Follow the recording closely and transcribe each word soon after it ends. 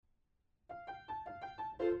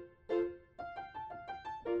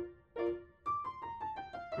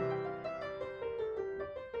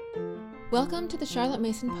Welcome to the Charlotte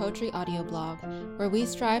Mason Poetry audio blog, where we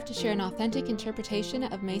strive to share an authentic interpretation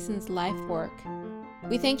of Mason's life work.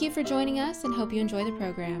 We thank you for joining us and hope you enjoy the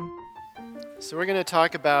program. So we're going to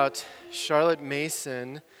talk about Charlotte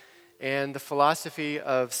Mason and the philosophy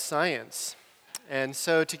of science. And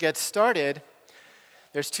so to get started,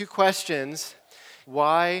 there's two questions.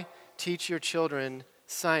 Why teach your children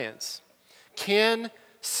science? Can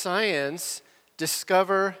science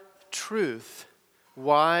discover truth?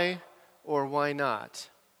 Why or why not?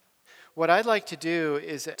 What I'd like to do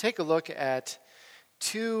is take a look at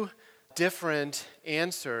two different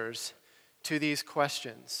answers to these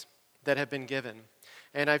questions that have been given.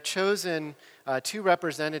 And I've chosen two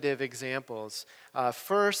representative examples.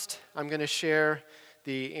 First, I'm going to share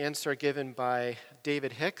the answer given by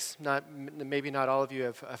David Hicks. Maybe not all of you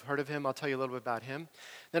have heard of him. I'll tell you a little bit about him.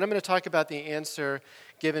 Then I'm going to talk about the answer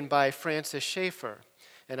given by Francis Schaeffer.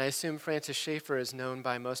 And I assume Francis Schaeffer is known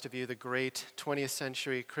by most of you, the great 20th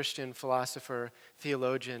century Christian philosopher,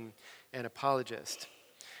 theologian, and apologist.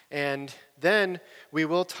 And then we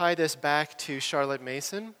will tie this back to Charlotte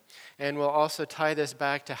Mason, and we'll also tie this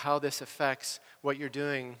back to how this affects what you're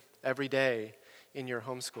doing every day in your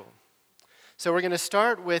homeschool. So we're going to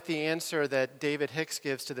start with the answer that David Hicks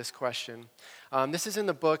gives to this question. This is in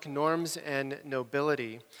the book Norms and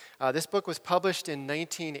Nobility. This book was published in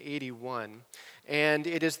 1981, and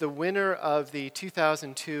it is the winner of the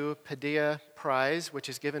 2002 Padilla Prize, which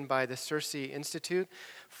is given by the Circe Institute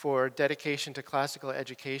for dedication to classical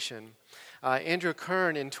education. Andrew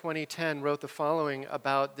Kern in 2010 wrote the following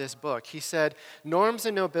about this book. He said, "Norms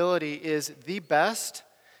and Nobility is the best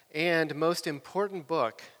and most important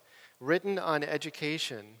book written on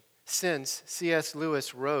education since C.S.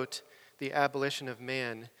 Lewis wrote The Abolition of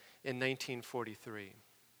Man in 1943.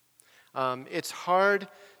 It's hard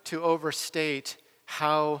to overstate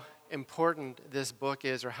how important this book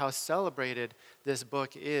is or how celebrated this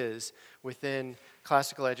book is within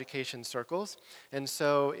classical education circles. And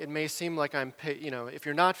so it may seem like if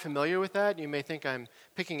you're not familiar with that, you may think I'm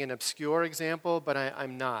picking an obscure example, but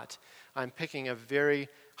I'm not. I'm picking a very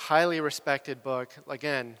highly respected book,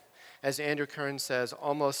 again, as Andrew Kern says,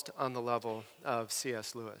 almost on the level of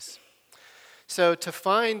C.S. Lewis. So to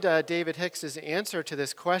find David Hicks's answer to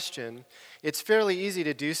this question, it's fairly easy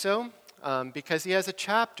to do so because he has a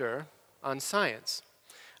chapter on science.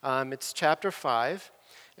 It's chapter 5,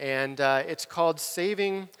 and it's called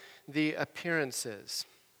Saving the Appearances.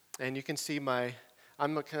 And you can see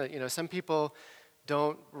some people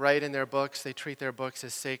don't write in their books. They treat their books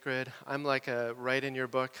as sacred. I'm like a write in your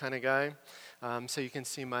book kind of guy. So you can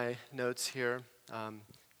see my notes here.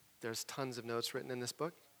 There's tons of notes written in this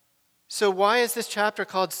book. So why is this chapter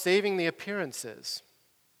called Saving the Appearances?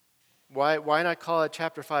 Why not call it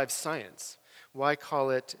chapter 5 Science? Why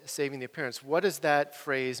call it Saving the Appearance? What does that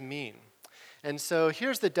phrase mean? And so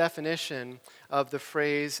here's the definition of the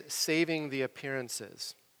phrase saving the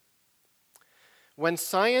appearances. When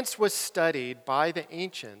science was studied by the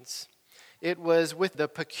ancients, it was with the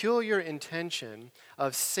peculiar intention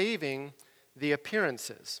of saving the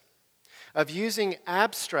appearances, of using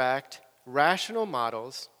abstract, rational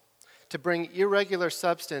models to bring irregular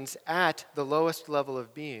substance at the lowest level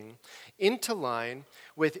of being into line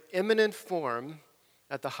with immanent form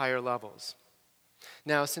at the higher levels.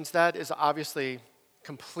 Now, since that is obviously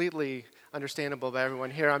completely understandable by everyone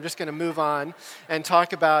here, I'm just going to move on and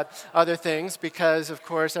talk about other things because, of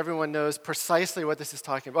course, everyone knows precisely what this is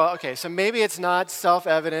talking about. Well, okay, so maybe it's not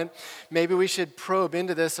self-evident. Maybe we should probe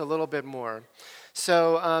into this a little bit more.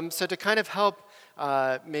 So to kind of help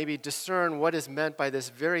maybe discern what is meant by this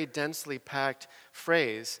very densely packed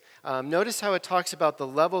phrase, notice how it talks about the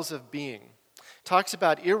levels of being. It talks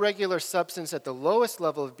about irregular substance at the lowest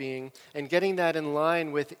level of being and getting that in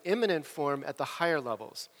line with immanent form at the higher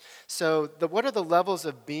levels. So what are the levels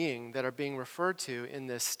of being that are being referred to in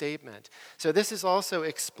this statement? So this is also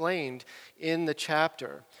explained in the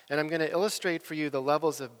chapter, and I'm going to illustrate for you the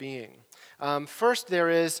levels of being. First, there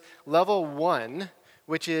is level 1,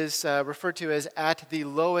 which is referred to as at the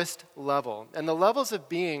lowest level. And the levels of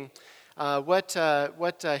being, what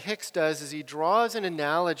Hicks does is he draws an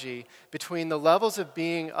analogy between the levels of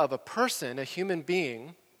being of a person, a human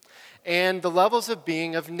being, and the levels of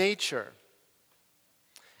being of nature.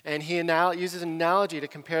 And he uses an analogy to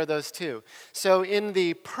compare those two. So in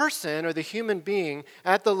the person, or the human being,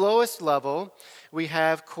 at the lowest level, we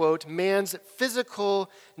have, quote, man's physical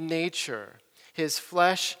nature, his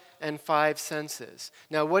flesh and 5 senses.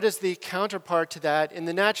 Now, what is the counterpart to that in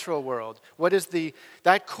the natural world?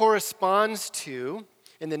 That corresponds to,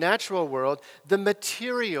 in the natural world, the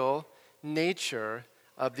material nature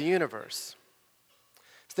of the universe.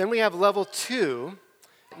 So then we have level 2,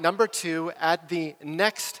 Number two, at the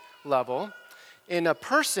next level, in a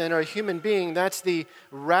person or a human being, that's the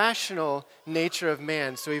rational nature of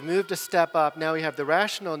man. So we've moved a step up. Now we have the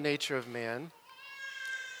rational nature of man.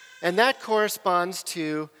 And that corresponds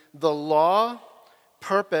to the law,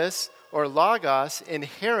 purpose, or logos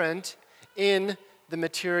inherent in the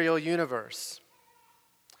material universe.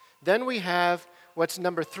 Then we have what's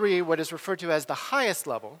number three, what is referred to as the highest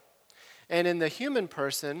level. And in the human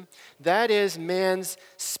person, that is man's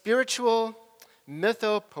spiritual,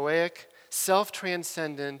 mythopoeic,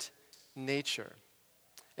 self-transcendent nature.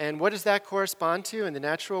 And what does that correspond to in the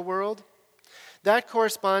natural world? That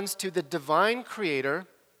corresponds to the divine creator,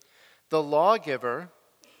 the lawgiver,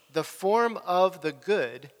 the form of the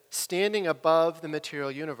good, standing above the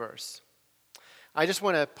material universe. I just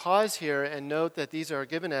want to pause here and note that these are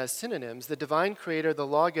given as synonyms, the divine creator, the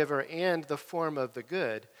lawgiver, and the form of the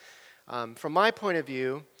good. From my point of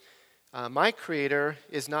view, my creator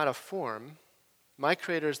is not a form. My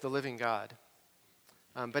creator is the living God.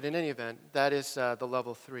 But in any event, that is the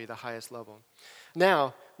level three, the highest level.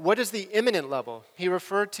 Now, what is the immanent level? He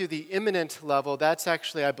referred to the immanent level. That's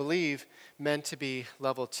actually, I believe, meant to be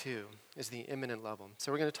level two, is the immanent level.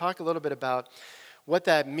 So we're going to talk a little bit about what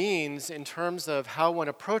that means in terms of how one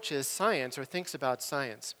approaches science or thinks about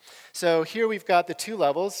science. So here we've got the two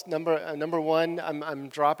levels. Number one, I'm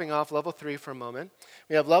dropping off level three for a moment.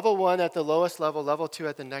 We have level one at the lowest level, level two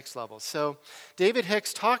at the next level. So David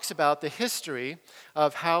Hicks talks about the history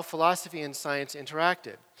of how philosophy and science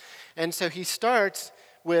interacted. And so he starts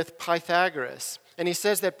with Pythagoras. And he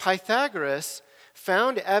says that Pythagoras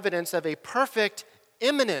found evidence of a perfect,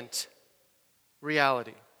 immanent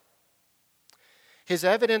reality. His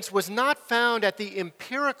evidence was not found at the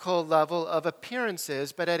empirical level of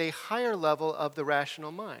appearances, but at a higher level of the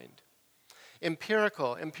rational mind.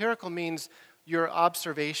 Empirical means your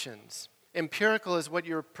observations. Empirical is what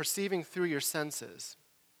you're perceiving through your senses.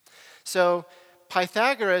 So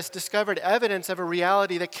Pythagoras discovered evidence of a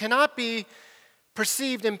reality that cannot be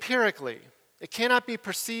perceived empirically. It cannot be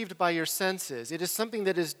perceived by your senses. It is something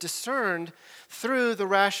that is discerned through the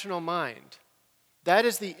rational mind. That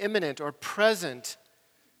is the immanent or present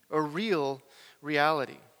or real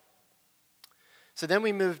reality. So then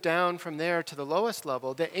we move down from there to the lowest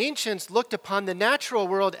level. The ancients looked upon the natural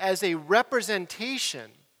world as a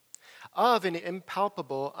representation of an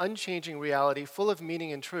impalpable, unchanging reality full of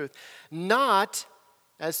meaning and truth, not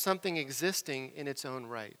as something existing in its own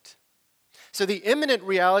right. So the immanent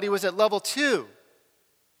reality was at level two.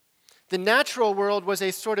 The natural world was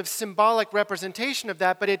a sort of symbolic representation of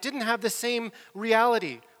that, but it didn't have the same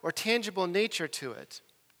reality or tangible nature to it.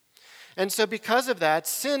 And so because of that,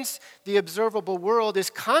 since the observable world is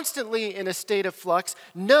constantly in a state of flux,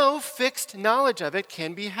 no fixed knowledge of it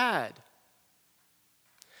can be had.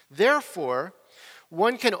 Therefore,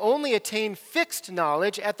 one can only attain fixed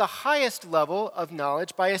knowledge at the highest level of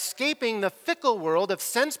knowledge by escaping the fickle world of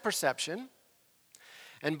sense perception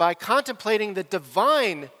and by contemplating the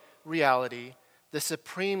divine reality, the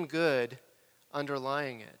supreme good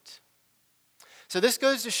underlying it. So this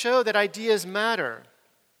goes to show that ideas matter.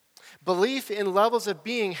 Belief in levels of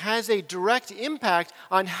being has a direct impact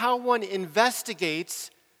on how one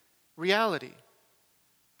investigates reality.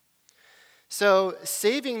 So,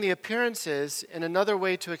 saving the appearances, in another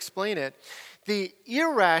way to explain it, the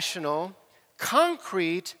irrational,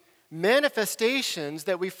 concrete manifestations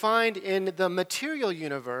that we find in the material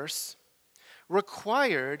universe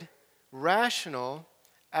required rational,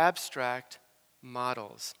 abstract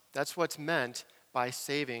models. That's what's meant by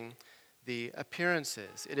saving the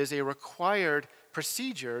appearances. It is a required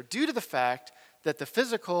procedure due to the fact that the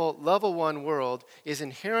physical level one world is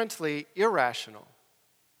inherently irrational.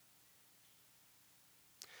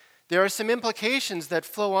 There are some implications that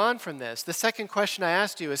flow on from this. The second question I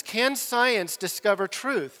asked you is, can science discover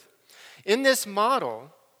truth? In this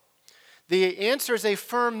model, the answer is a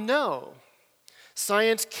firm no.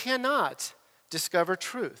 Science cannot discover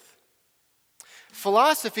truth.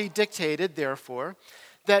 Philosophy dictated, therefore,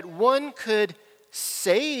 that one could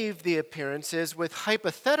save the appearances with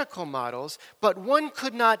hypothetical models, but one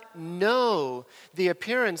could not know the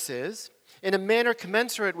appearances in a manner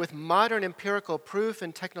commensurate with modern empirical proof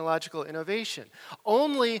and technological innovation.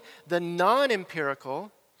 Only the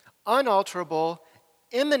non-empirical, unalterable,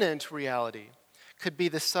 immanent reality could be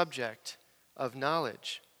the subject of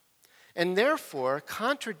knowledge. And therefore,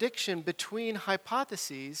 contradiction between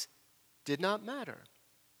hypotheses did not matter.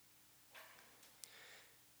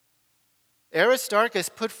 Aristarchus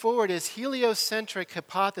put forward his heliocentric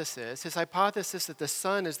hypothesis, his hypothesis that the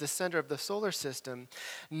sun is the center of the solar system,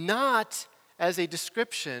 not as a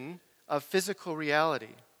description of physical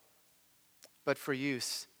reality, but for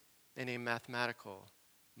use in a mathematical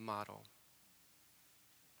model.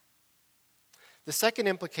 The second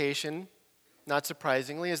implication, not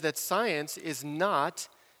surprisingly, is that science is not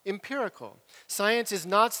empirical. Science is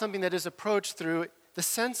not something that is approached through the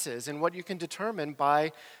senses and what you can determine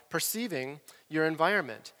by perceiving your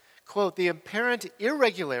environment. Quote, "The apparent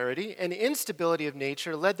irregularity and instability of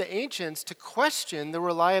nature led the ancients to question the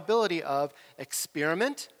reliability of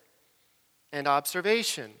experiment and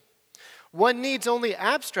observation. One needs only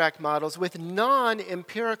abstract models with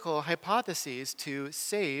non-empirical hypotheses to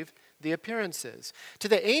save the appearances. To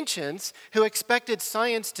the ancients, who expected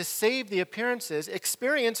science to save the appearances,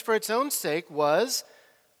 experience for its own sake was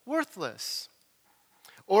worthless.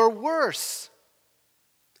 Or worse,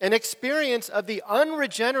 an experience of the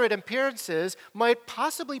unregenerate appearances might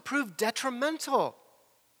possibly prove detrimental,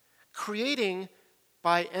 creating,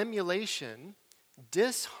 by emulation,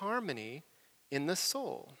 disharmony in the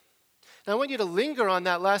soul." Now I want you to linger on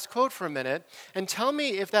that last quote for a minute and tell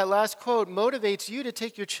me if that last quote motivates you to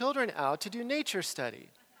take your children out to do nature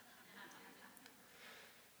study.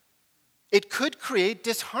 It could create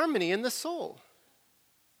disharmony in the soul.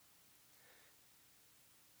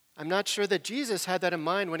 I'm not sure that Jesus had that in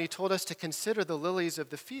mind when he told us to consider the lilies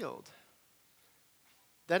of the field.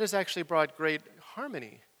 That has actually brought great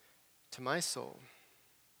harmony to my soul.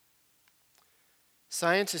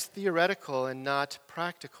 Science is theoretical and not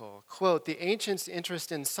practical. Quote, "The ancients' interest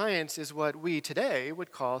in science is what we today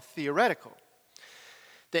would call theoretical.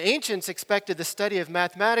 The ancients expected the study of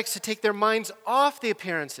mathematics to take their minds off the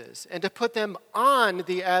appearances and to put them on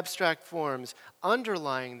the abstract forms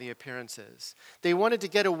underlying the appearances. They wanted to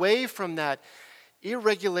get away from that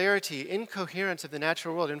irregularity, incoherence of the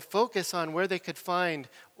natural world and focus on where they could find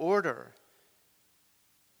order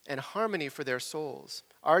and harmony for their souls.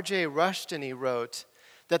 R.J. Rushdoony wrote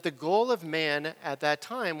that the goal of man at that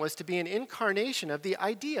time was to be an incarnation of the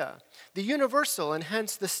idea, the universal, and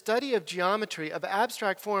hence the study of geometry of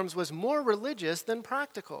abstract forms was more religious than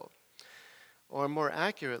practical, or more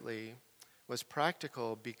accurately, was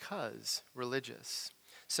practical because religious."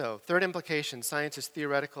 So, third implication, science is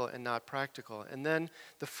theoretical and not practical. And then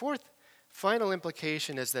the fourth final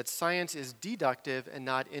implication is that science is deductive and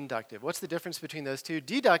not inductive. What's the difference between those two?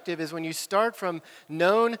 Deductive is when you start from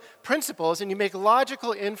known principles and you make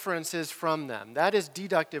logical inferences from them. That is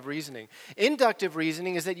deductive reasoning. Inductive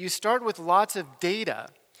reasoning is that you start with lots of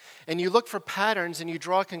data and you look for patterns and you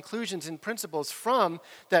draw conclusions and principles from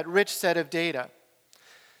that rich set of data.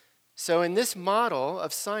 So in this model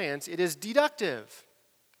of science, it is deductive.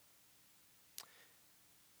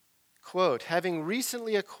 Quote, "Having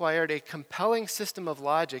recently acquired a compelling system of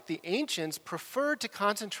logic, the ancients preferred to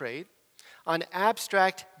concentrate on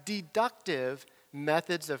abstract deductive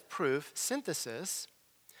methods of proof synthesis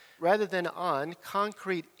rather than on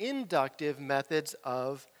concrete inductive methods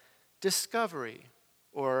of discovery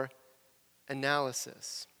or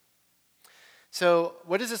analysis." So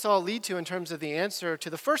what does this all lead to in terms of the answer to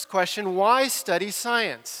the first question, why study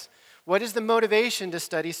science? What is the motivation to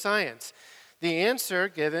study science? The answer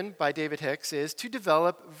given by David Hicks is to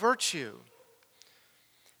develop virtue.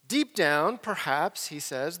 Deep down, perhaps, he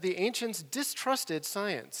says, the ancients distrusted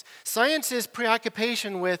science. Science's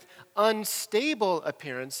preoccupation with unstable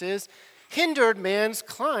appearances hindered man's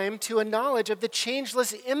climb to a knowledge of the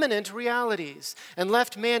changeless immanent realities and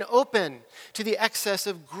left man open to the excess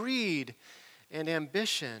of greed and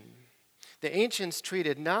ambition. The ancients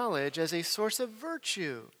treated knowledge as a source of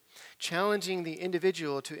virtue, challenging the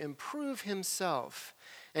individual to improve himself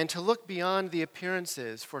and to look beyond the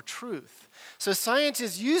appearances for truth. So science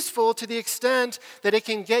is useful to the extent that it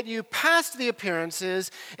can get you past the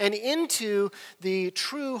appearances and into the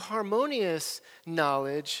true harmonious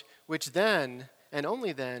knowledge, which then, and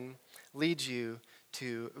only then, leads you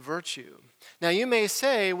to virtue. Now you may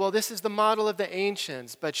say, well, this is the model of the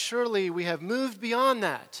ancients, but surely we have moved beyond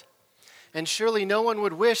that. And surely no one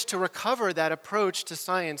would wish to recover that approach to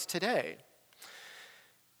science today.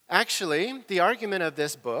 Actually, the argument of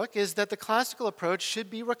this book is that the classical approach should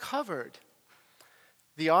be recovered.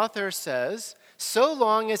 The author says, so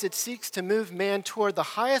long as it seeks to move man toward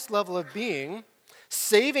the highest level of being,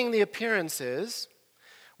 saving the appearances,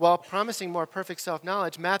 while promising more perfect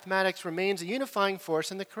self-knowledge, mathematics remains a unifying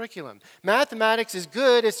force in the curriculum. Mathematics is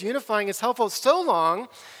good, it's unifying, it's helpful so long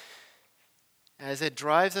as it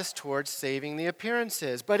drives us towards saving the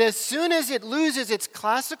appearances. But as soon as it loses its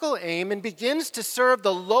classical aim and begins to serve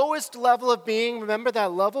the lowest level of being, remember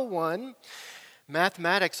that level 1,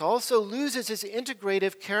 mathematics also loses its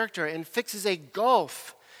integrative character and fixes a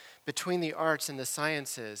gulf between the arts and the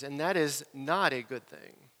sciences. And that is not a good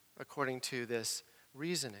thing, according to this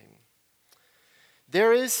reasoning.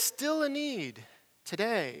 there is still a need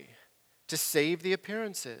today to save the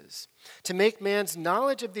appearances, to make man's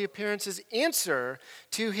knowledge of the appearances answer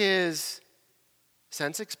to his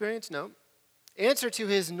sense experience? No. Answer to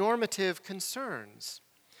his normative concerns.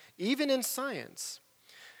 Even in science,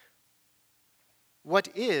 what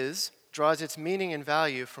is draws its meaning and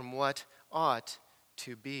value from what ought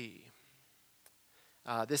to be.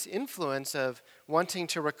 This influence of wanting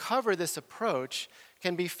to recover this approach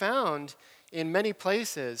can be found in many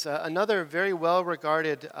places. Another very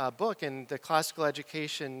well-regarded book in the classical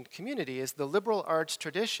education community is The Liberal Arts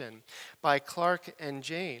Tradition by Clark and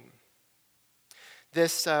Jane.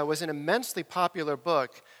 This was an immensely popular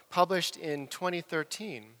book published in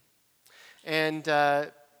 2013.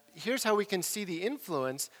 And here's how we can see the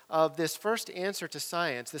influence of this first answer to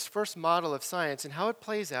science, this first model of science, and how it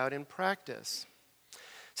plays out in practice.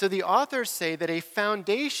 So the authors say that a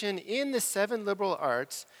foundation in the 7 liberal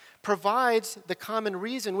arts provides the common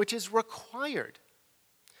reason which is required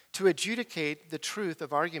to adjudicate the truth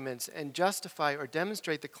of arguments and justify or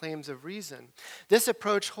demonstrate the claims of reason. This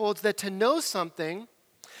approach holds that to know something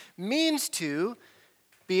means to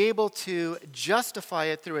be able to justify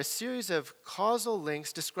it through a series of causal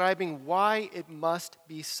links describing why it must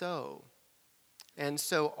be so. And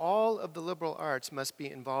so all of the liberal arts must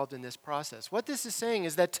be involved in this process. What this is saying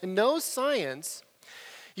is that to know science,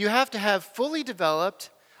 you have to have fully developed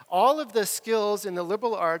all of the skills in the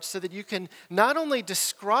liberal arts so that you can not only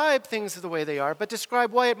describe things the way they are, but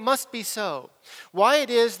describe why it must be so. Why it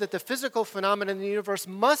is that the physical phenomena in the universe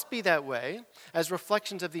must be that way as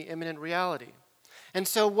reflections of the immanent reality. And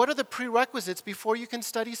so what are the prerequisites before you can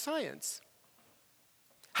study science?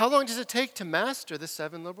 How long does it take to master the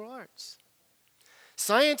 7 liberal arts?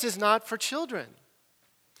 Science is not for children.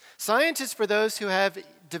 Science is for those who have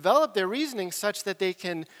developed their reasoning such that they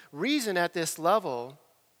can reason at this level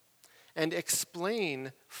and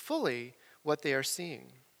explain fully what they are seeing.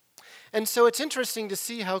 And so it's interesting to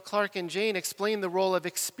see how Clark and Jane explain the role of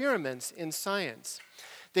experiments in science.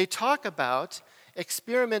 They talk about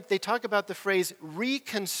the phrase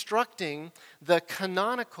reconstructing the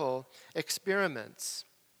canonical experiments.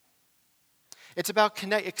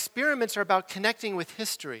 Experiments are about connecting with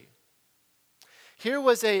history. Here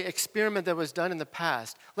was an experiment that was done in the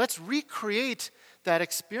past. Let's recreate that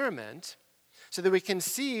experiment so that we can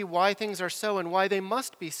see why things are so and why they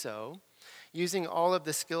must be so, using all of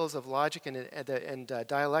the skills of logic and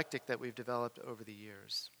dialectic that we've developed over the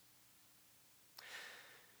years.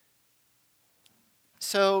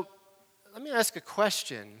 So let me ask a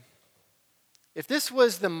question. If this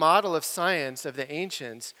was the model of science of the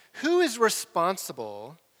ancients, who is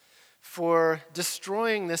responsible for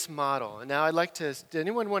destroying this model? And now does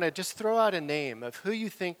anyone want to just throw out a name of who you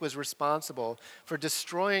think was responsible for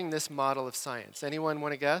destroying this model of science? Anyone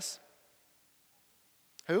want to guess?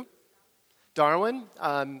 Who? Darwin?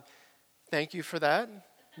 Thank you for that.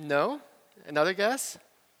 No? Another guess?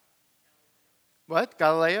 What?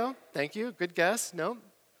 Galileo? Thank you. Good guess. No?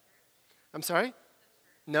 I'm sorry?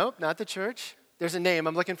 Nope, not the church. There's a name.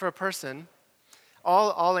 I'm looking for a person.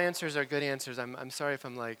 All answers are good answers. I'm sorry if I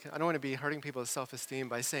don't want to be hurting people's self-esteem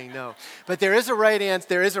by saying no. But there is a right answer.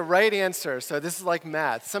 There is a right answer. So this is like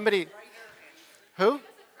math. Somebody, who?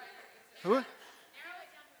 Who?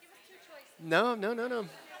 No.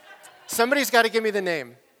 Somebody's got to give me the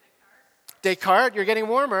name. Descartes, you're getting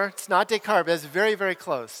warmer. It's not Descartes, but it's very, very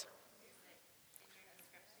close.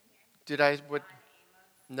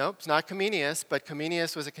 Nope, it's not Comenius, but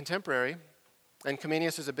Comenius was a contemporary, and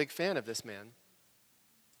Comenius was a big fan of this man.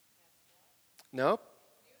 Nope.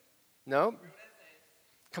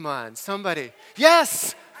 Come on, somebody.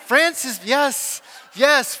 Yes! Francis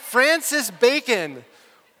Bacon.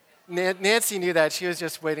 Nancy knew that. She was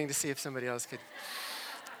just waiting to see if somebody else could.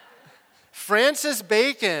 Francis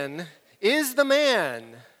Bacon is the man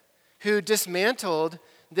who dismantled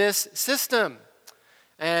this system.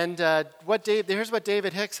 And here's what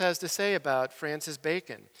David Hicks has to say about Francis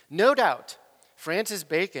Bacon. No doubt, Francis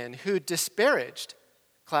Bacon, who disparaged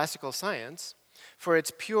classical science for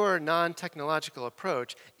its pure non-technological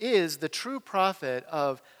approach, is the true prophet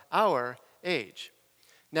of our age.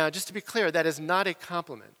 Now, just to be clear, that is not a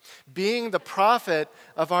compliment. Being the prophet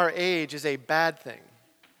of our age is a bad thing.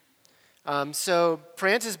 So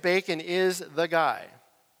Francis Bacon is the guy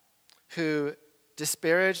who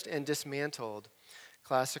disparaged and dismantled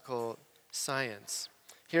classical science.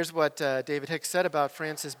 Here's what David Hicks said about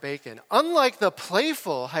Francis Bacon. Unlike the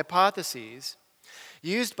playful hypotheses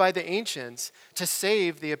used by the ancients to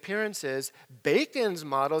save the appearances, Bacon's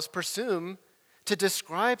models presume to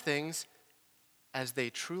describe things as they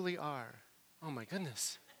truly are. Oh my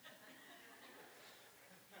goodness.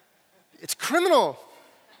 it's criminal.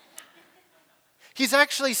 He's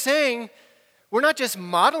actually saying we're not just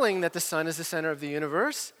modeling that the sun is the center of the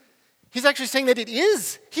universe. He's actually saying that it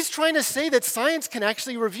is. He's trying to say that science can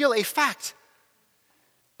actually reveal a fact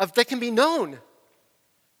that can be known.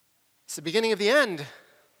 It's the beginning of the end.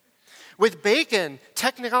 With Bacon,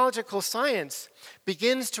 technological science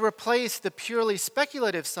begins to replace the purely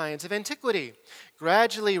speculative science of antiquity,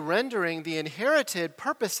 gradually rendering the inherited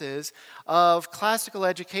purposes of classical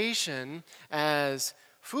education as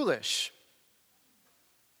foolish.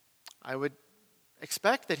 I would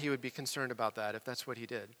expect that he would be concerned about that if that's what he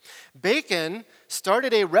did. Bacon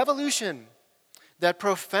started a revolution that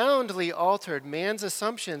profoundly altered man's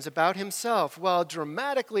assumptions about himself while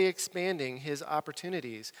dramatically expanding his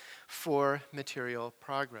opportunities for material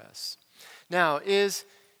progress. Now, is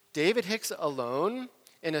David Hicks alone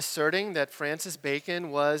in asserting that Francis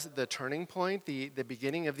Bacon was the turning point, the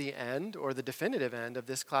beginning of the end, or the definitive end of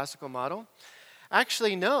this classical model?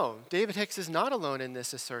 Actually, no. David Hicks is not alone in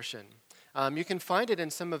this assertion. You can find it in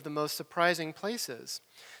some of the most surprising places.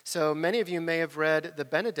 So many of you may have read The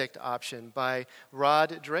Benedict Option by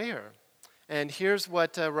Rod Dreher. And here's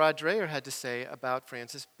what Rod Dreher had to say about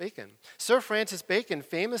Francis Bacon. Sir Francis Bacon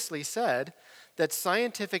famously said that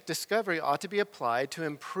scientific discovery ought to be applied to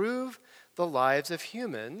improve the lives of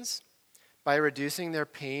humans by reducing their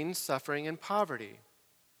pain, suffering, and poverty.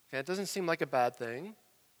 Okay, it doesn't seem like a bad thing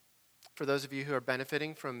for those of you who are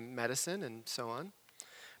benefiting from medicine and so on.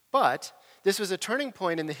 But this was a turning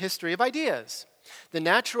point in the history of ideas. The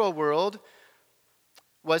natural world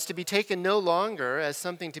was to be taken no longer as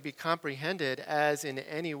something to be comprehended as in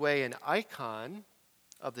any way an icon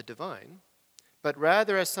of the divine, but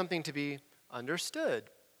rather as something to be understood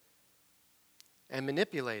and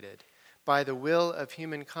manipulated by the will of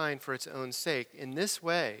humankind for its own sake. In this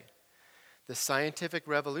way, the scientific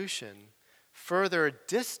revolution further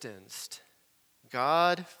distanced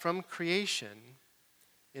God from creation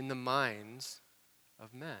in the minds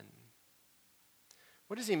of men.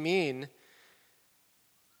 What does he mean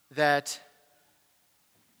that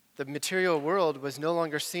the material world was no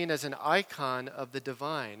longer seen as an icon of the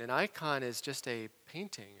divine? An icon is just a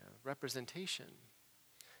painting, a representation.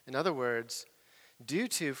 In other words, due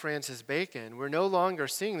to Francis Bacon, we're no longer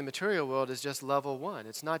seeing the material world as just level one.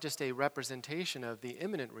 It's not just a representation of the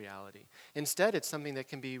immanent reality. Instead, it's something that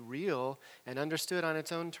can be real and understood on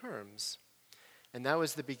its own terms. And that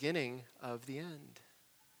was the beginning of the end.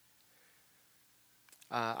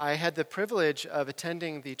 I had the privilege of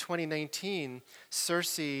attending the 2019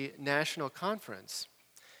 CiRCE National Conference.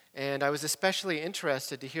 And I was especially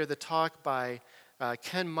interested to hear the talk by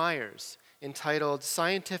Ken Myers entitled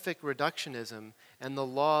Scientific Reductionism and the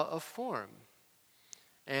Law of Form.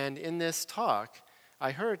 And in this talk,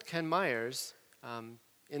 I heard Ken Myers,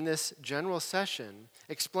 in this general session,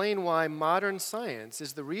 explain why modern science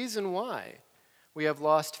is the reason why we have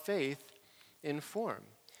lost faith in form.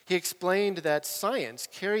 He explained that science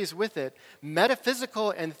carries with it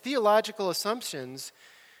metaphysical and theological assumptions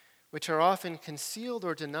which are often concealed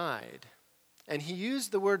or denied. And he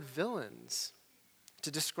used the word villains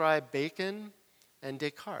to describe Bacon and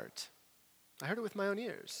Descartes. I heard it with my own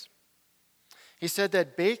ears. He said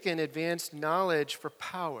that Bacon advanced knowledge for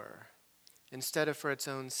power instead of for its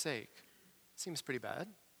own sake. Seems pretty bad.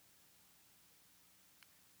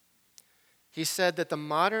 He said that the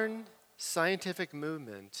modern scientific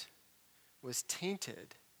movement was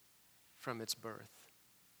tainted from its birth.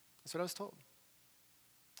 That's what I was told.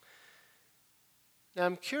 Now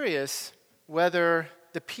I'm curious whether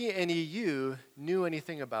the PNEU knew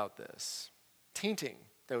anything about this tainting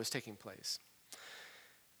that was taking place.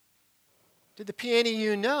 Did the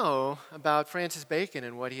PNEU know about Francis Bacon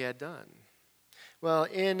and what he had done? Well,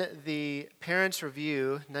 in the Parents'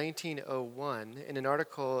 Review 1901, in an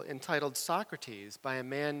article entitled Socrates by a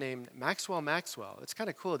man named Maxwell Maxwell, it's kind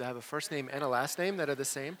of cool to have a first name and a last name that are the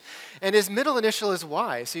same, and his middle initial is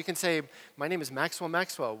Y, so you can say, my name is Maxwell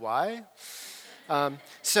Maxwell, why?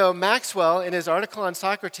 So Maxwell, in his article on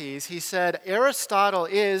Socrates, he said, Aristotle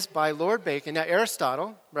is, by Lord Bacon, now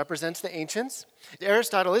Aristotle represents the ancients,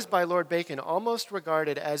 Aristotle is by Lord Bacon almost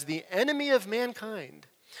regarded as the enemy of mankind,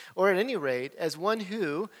 or at any rate, as one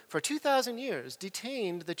who, for 2,000 years,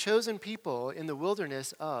 detained the chosen people in the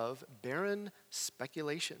wilderness of barren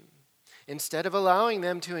speculation, instead of allowing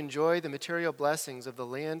them to enjoy the material blessings of the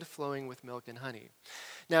land flowing with milk and honey.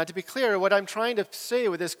 Now, to be clear, what I'm trying to say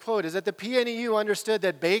with this quote is that the PNEU understood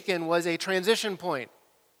that Bacon was a transition point.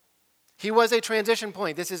 He was a transition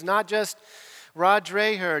point. This is not just Rod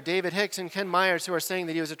Dreher, David Hicks, and Ken Myers who are saying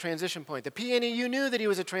that he was a transition point. The PNEU knew that he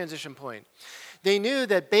was a transition point. They knew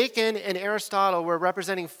that Bacon and Aristotle were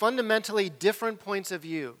representing fundamentally different points of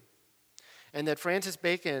view. and that Francis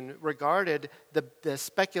Bacon regarded the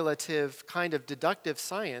speculative kind of deductive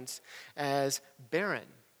science as barren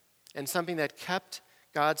and something that kept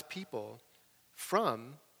God's people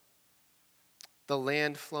from the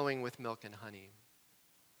land flowing with milk and honey.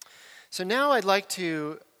 So now I'd like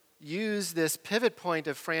to use this pivot point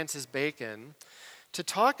of Francis Bacon to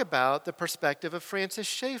talk about the perspective of Francis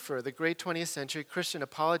Schaeffer, the great 20th century Christian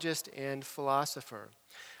apologist and philosopher.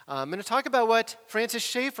 I'm going to talk about what Francis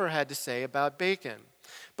Schaeffer had to say about Bacon.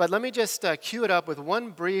 But let me just cue it up with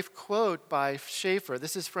one brief quote by Schaeffer.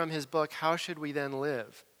 This is from his book, How Should We Then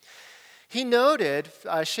Live?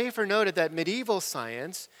 Schaeffer noted that medieval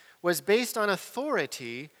science was based on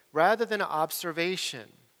authority rather than observation.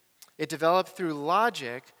 It developed through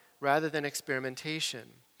logic rather than experimentation.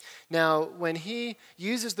 Now, when he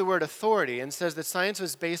uses the word authority and says that science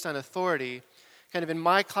was based on authority, kind of in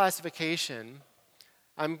my classification,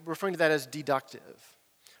 I'm referring to that as deductive.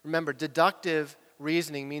 Remember, deductive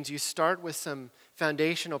reasoning means you start with some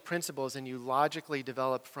foundational principles and you logically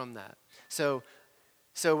develop from that. So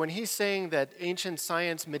when he's saying that ancient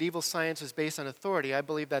science, medieval science was based on authority, I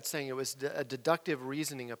believe that's saying it was a deductive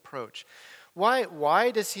reasoning approach.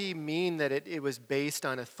 Why does he mean that it was based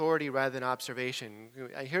on authority rather than observation?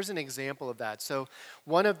 Here's an example of that. So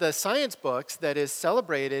one of the science books that is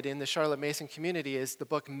celebrated in the Charlotte Mason community is the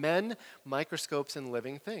book Men, Microscopes, and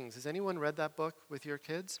Living Things. Has anyone read that book with your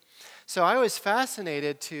kids? So I was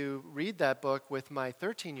fascinated to read that book with my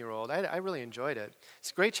 13-year-old. I really enjoyed it.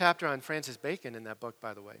 It's a great chapter on Francis Bacon in that book,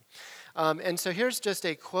 by the way. And so here's just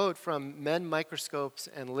a quote from Men, Microscopes,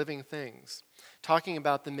 and Living Things, talking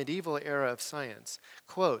about the medieval era of science.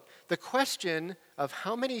 Quote, "The question of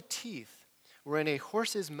how many teeth were in a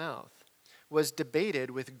horse's mouth was debated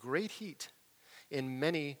with great heat in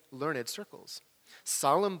many learned circles.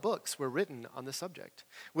 Solemn books were written on the subject,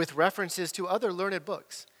 with references to other learned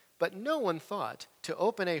books, but no one thought to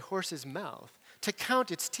open a horse's mouth to count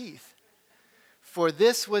its teeth. For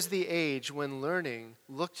this was the age when learning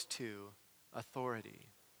looked to authority."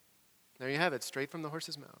 There you have it, straight from the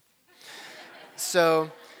horse's mouth.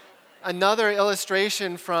 So another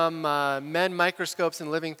illustration from Men, Microscopes, and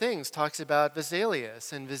Living Things talks about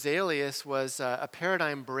Vesalius. And Vesalius was a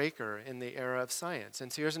paradigm breaker in the era of science.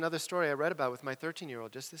 And so here's another story I read about with my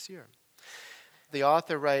 13-year-old just this year. The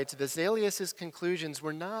author writes, Vesalius' conclusions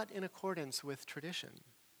were not in accordance with tradition.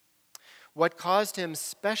 What caused him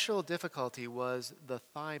special difficulty was the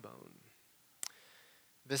thigh bone.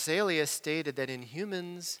 Vesalius stated that in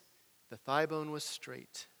humans, the thigh bone was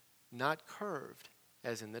straight, not curved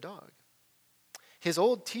as in the dog. His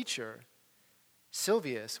old teacher,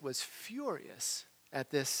 Sylvius, was furious at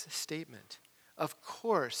this statement. Of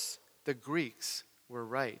course, the Greeks were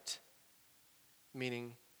right,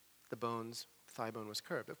 meaning the thigh bone was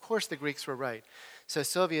curved. Of course, the Greeks were right. So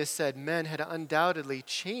Sylvius said men had undoubtedly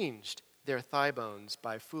changed their thigh bones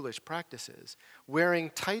by foolish practices.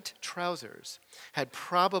 Wearing tight trousers had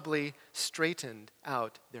probably straightened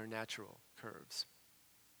out their natural curves.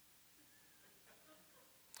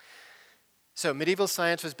 So medieval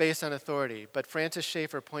science was based on authority, but Francis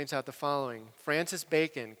Schaeffer points out the following. Francis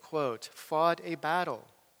Bacon, quote, fought a battle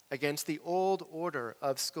against the old order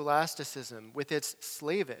of scholasticism with its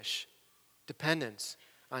slavish dependence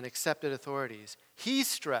on accepted authorities. He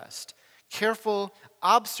stressed careful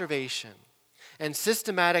observation and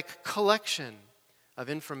systematic collection of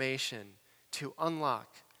information to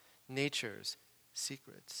unlock nature's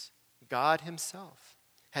secrets. God himself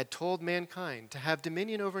had told mankind to have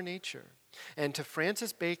dominion over nature, and to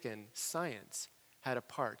Francis Bacon, science had a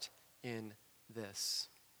part in this.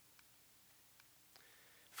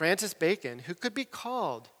 Francis Bacon, who could be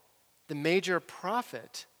called the major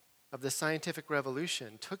prophet of the scientific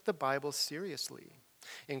revolution, took the Bible seriously,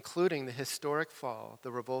 including the historic fall,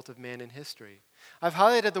 the revolt of man in history. I've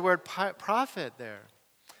highlighted the word prophet there.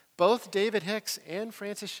 Both David Hicks and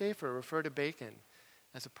Francis Schaeffer refer to Bacon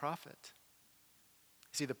as a prophet.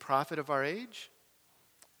 Is he the prophet of our age?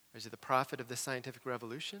 Or is he the prophet of the scientific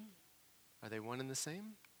revolution? Are they one and the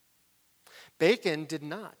same? Bacon did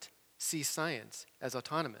not see science as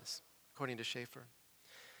autonomous, according to Schaeffer.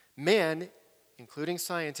 Man, including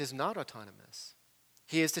science, is not autonomous.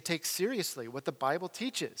 He is to take seriously what the Bible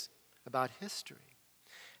teaches about history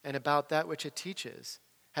and about that which it teaches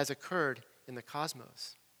has occurred in the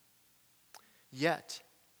cosmos. Yet,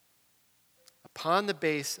 upon the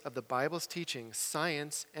base of the Bible's teaching,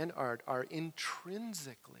 science and art are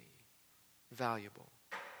intrinsically valuable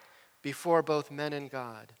before both men and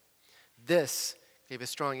God. This gave a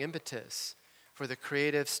strong impetus for the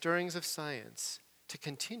creative stirrings of science to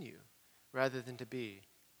continue rather than to be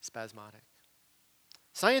spasmodic.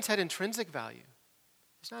 Science had intrinsic value,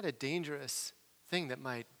 It's not a dangerous thing that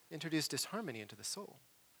might introduce disharmony into the soul.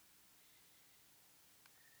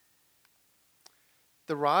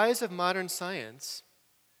 The rise of modern science,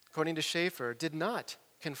 according to Schaeffer, did not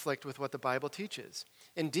conflict with what the Bible teaches.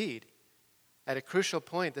 Indeed, at a crucial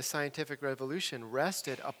point, the scientific revolution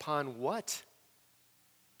rested upon what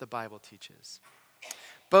the Bible teaches.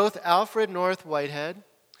 Both Alfred North Whitehead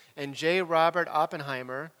and J. Robert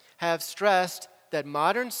Oppenheimer have stressed that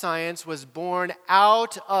modern science was born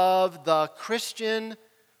out of the Christian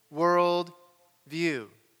world view.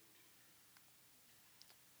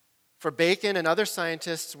 For Bacon and other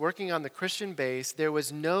scientists working on the Christian base, there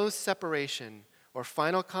was no separation or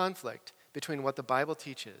final conflict between what the Bible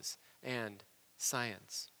teaches and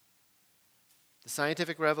science. The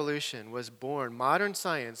scientific revolution was born, modern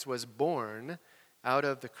science was born out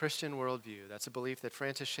of the Christian worldview. That's a belief that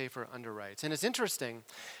Francis Schaeffer underwrites. And it's interesting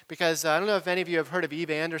because I don't know if any of you have heard of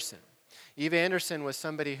Eve Anderson. Eve Anderson was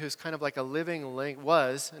somebody who's kind of like a living link,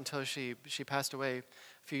 was until she passed away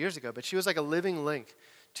a few years ago, but she was like a living link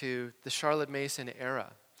to the Charlotte Mason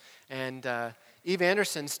era. And Eve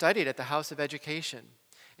Anderson studied at the House of Education,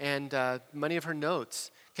 and many of her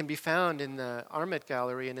notes can be found in the Armitt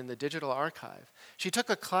Gallery and in the Digital Archive. She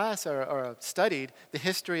took a class or studied the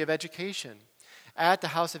history of education at the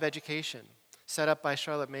House of Education, set up by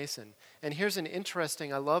Charlotte Mason. And here's an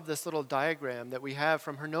interesting, I love this little diagram that we have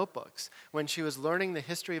from her notebooks when she was learning the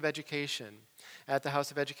history of education at the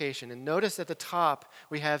House of Education. And notice at the top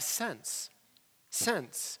we have sense.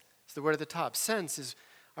 Sense is the word at the top. Sense is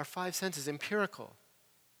our five senses, empirical.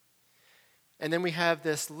 And then we have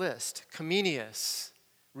this list: Comenius,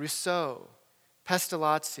 Rousseau,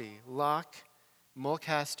 Pestalozzi, Locke,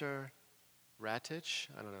 Mulcaster, Ratich,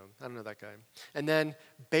 I don't know that guy. And then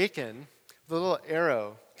Bacon, the little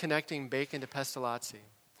arrow connecting Bacon to Pestalozzi.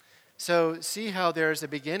 So see how there's a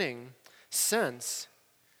beginning, sense.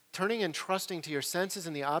 Turning and trusting to your senses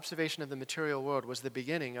and the observation of the material world was the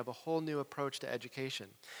beginning of a whole new approach to education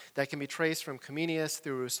that can be traced from Comenius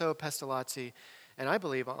through Rousseau, Pestalozzi, and I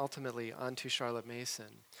believe ultimately onto Charlotte Mason.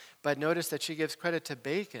 But notice that she gives credit to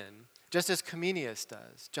Bacon, just as Comenius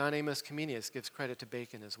does. John Amos Comenius gives credit to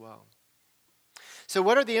Bacon as well. So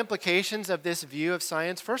what are the implications of this view of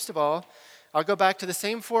science? First of all, I'll go back to the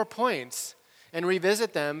same 4 points and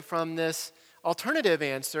revisit them from this alternative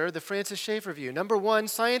answer, the Francis Schaeffer view. Number 1,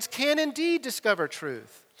 science can indeed discover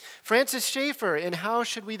truth. Francis Schaeffer, in How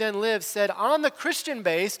Should We Then Live, said, on the Christian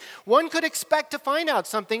base, one could expect to find out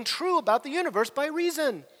something true about the universe by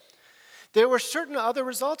reason. There were certain other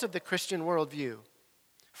results of the Christian worldview.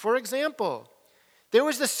 For example, there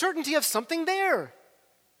was the certainty of something there,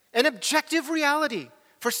 an objective reality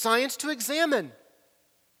for science to examine.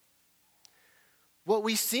 What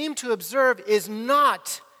we seem to observe is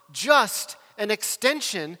not just an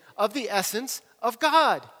extension of the essence of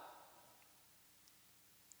God.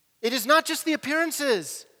 It is not just the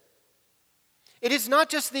appearances. It is not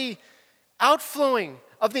just the outflowing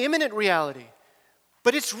of the immanent reality,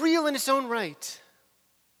 but it's real in its own right.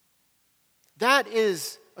 That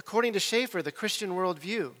is, according to Schaeffer, the Christian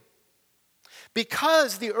worldview.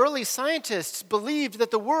 Because the early scientists believed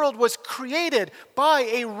that the world was created by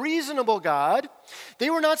a reasonable God, they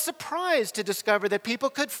were not surprised to discover that people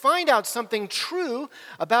could find out something true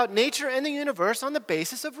about nature and the universe on the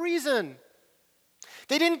basis of reason.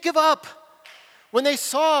 They didn't give up. When they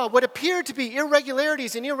saw what appeared to be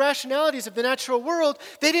irregularities and irrationalities of the natural world,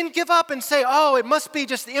 they didn't give up and say, oh, it must be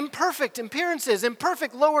just imperfect appearances,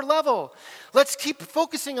 imperfect lower level. Let's keep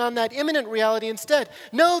focusing on that immanent reality instead.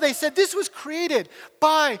 No, they said this was created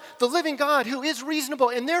by the living God who is reasonable,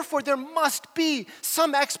 and therefore there must be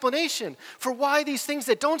some explanation for why these things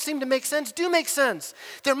that don't seem to make sense do make sense.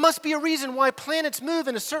 There must be a reason why planets move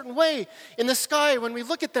in a certain way in the sky when we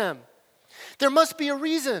look at them. There must be a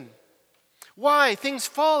reason why things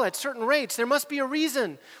fall at certain rates. There must be a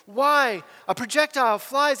reason why a projectile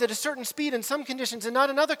flies at a certain speed in some conditions and not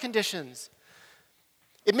in other conditions.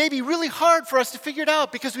 It may be really hard for us to figure it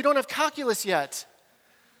out because we don't have calculus yet.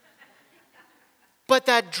 But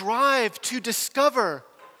that drive to discover,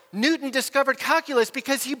 Newton discovered calculus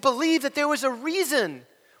because he believed that there was a reason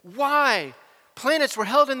why planets were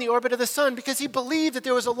held in the orbit of the sun, because he believed that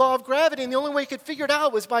there was a law of gravity, and the only way he could figure it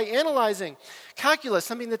out was by analyzing calculus,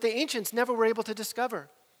 something that the ancients never were able to discover.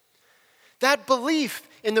 That belief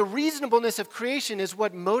in the reasonableness of creation is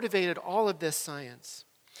what motivated all of this science.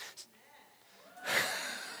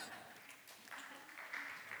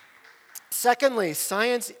 Secondly,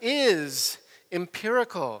 science is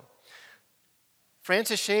empirical.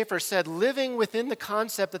 Francis Schaeffer said, living within the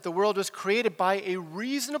concept that the world was created by a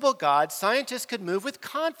reasonable God, scientists could move with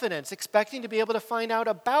confidence, expecting to be able to find out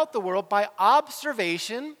about the world by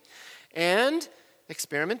observation and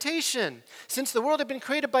experimentation. Since the world had been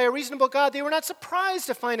created by a reasonable God, they were not surprised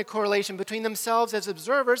to find a correlation between themselves as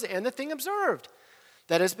observers and the thing observed.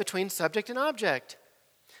 That is, between subject and object.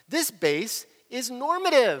 This base is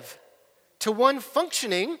normative to one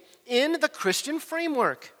functioning in the Christian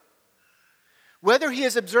framework. Whether he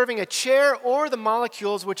is observing a chair or the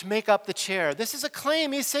molecules which make up the chair. This is a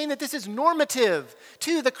claim. He's saying that this is normative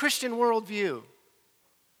to the Christian worldview.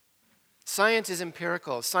 Science is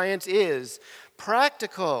empirical. Science is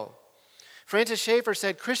practical. Francis Schaeffer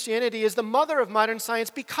said, Christianity is the mother of modern science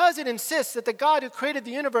because it insists that the God who created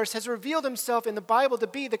the universe has revealed himself in the Bible to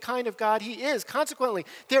be the kind of God he is. Consequently,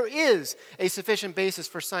 there is a sufficient basis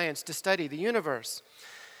for science to study the universe.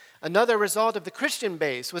 Another result of the Christian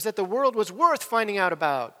base was that the world was worth finding out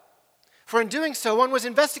about. For in doing so, one was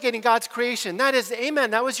investigating God's creation. That is,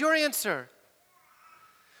 amen, that was your answer.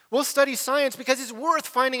 We'll study science because it's worth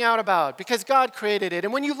finding out about, because God created it.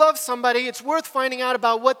 And when you love somebody, it's worth finding out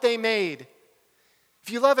about what they made.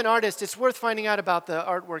 If you love an artist, it's worth finding out about the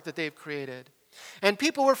artwork that they've created. And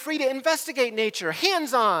people were free to investigate nature,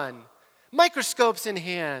 hands-on, microscopes in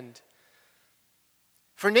hand.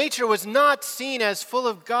 For nature was not seen as full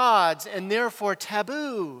of gods and therefore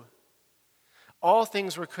taboo. All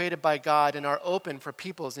things were created by God and are open for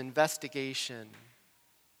people's investigation.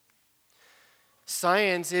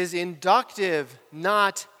 Science is inductive,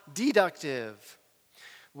 not deductive.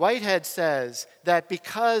 Whitehead says that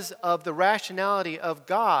because of the rationality of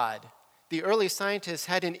God, the early scientists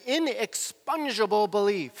had an inexpugnable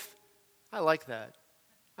belief. I like that.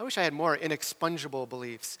 I wish I had more inexpugnable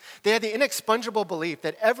beliefs. They had the inexpugnable belief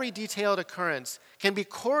that every detailed occurrence can be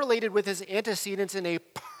correlated with its antecedents in a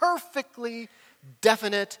perfectly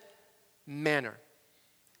definite manner,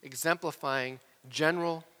 exemplifying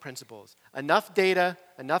general principles. Enough data,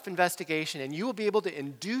 enough investigation, and you will be able to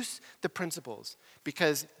induce the principles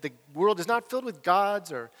because the world is not filled with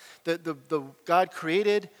gods or the God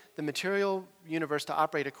created the material universe to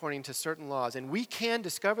operate according to certain laws. And we can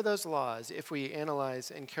discover those laws if we analyze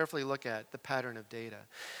and carefully look at the pattern of data.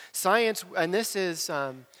 Science, and this is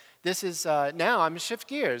now, I'm going to shift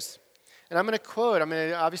gears. And I'm going to quote,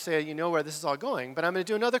 obviously you know where this is all going, but I'm going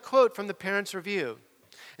to do another quote from the Parents' Review.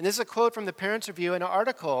 And this is a quote from the Parents' Review, an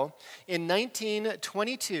article in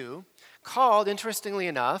 1922 called, interestingly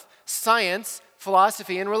enough, Science,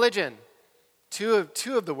 Philosophy, and Religion. Two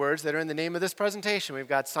of the words that are in the name of this presentation. We've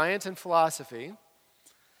got science and philosophy.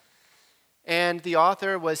 And the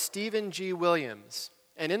author was Stephen G. Williams.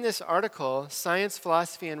 And in this article, Science,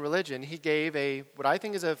 Philosophy, and Religion, he gave what I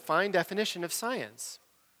think is a fine definition of science.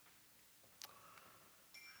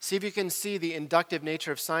 See if you can see the inductive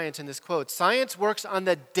nature of science in this quote. Science works on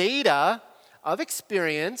the data of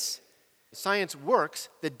experience. Science works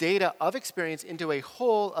the data of experience into a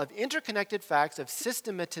whole of interconnected facts of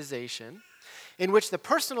systematization in which the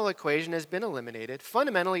personal equation has been eliminated.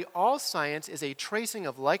 Fundamentally, all science is a tracing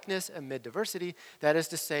of likeness amid diversity. That is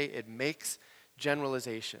to say, it makes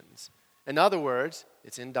generalizations. In other words,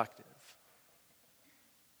 it's inductive.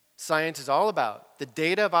 Science is all about the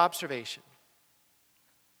data of observation.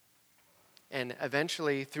 And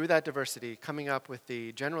eventually, through that diversity, coming up with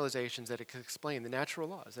the generalizations that it can explain, the natural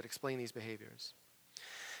laws that explain these behaviors.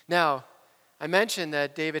 Now, I mentioned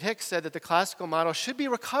that David Hicks said that the classical model should be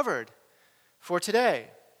recovered for today.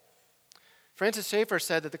 Francis Schaeffer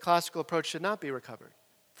said that the classical approach should not be recovered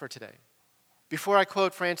for today. Before I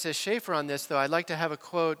quote Francis Schaeffer on this, though, I'd like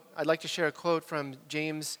to share a quote from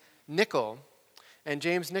James Nichol. And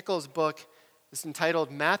James Nichol's book is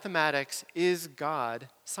entitled Mathematics, Is God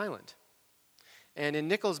Silent? And in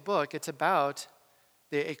Nichol's book, it's about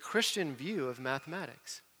a Christian view of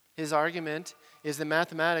mathematics. His argument is that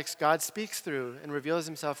mathematics, God speaks through and reveals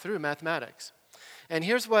himself through mathematics. And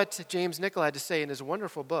here's what James Nichol had to say in his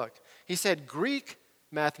wonderful book. He said, Greek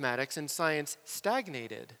mathematics and science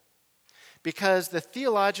stagnated because the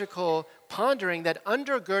theological pondering that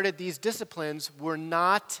undergirded these disciplines were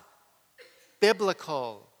not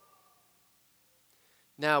biblical.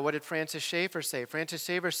 Now, what did Francis Schaeffer say? Francis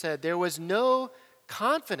Schaeffer said there was no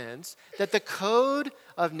confidence that the code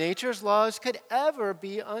of nature's laws could ever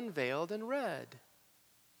be unveiled and read.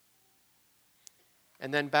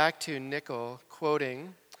 And then back to Nichol,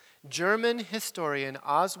 quoting, German historian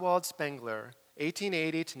Oswald Spengler,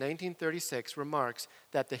 1880 to 1936, remarks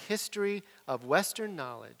that the history of Western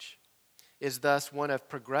knowledge is thus one of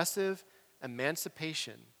progressive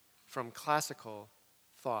emancipation from classical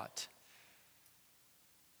thought.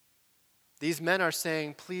 These men are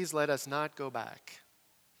saying, please let us not go back.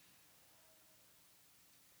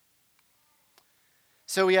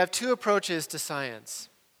 So we have two approaches to science.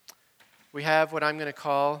 We have what I'm going to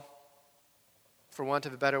call, for want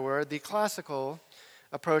of a better word, the classical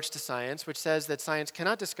approach to science, which says that science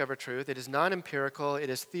cannot discover truth. It is non-empirical, it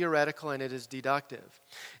is theoretical, and it is deductive.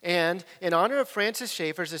 And in honor of Francis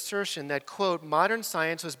Schaeffer's assertion that, quote, modern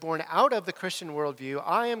science was born out of the Christian worldview,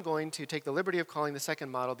 I am going to take the liberty of calling the second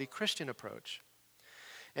model the Christian approach.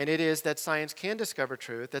 And it is that science can discover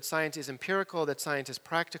truth, that science is empirical, that science is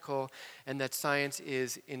practical, and that science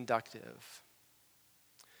is inductive.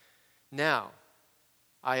 Now,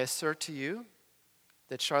 I assert to you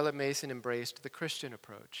that Charlotte Mason embraced the Christian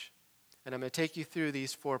approach. And I'm going to take you through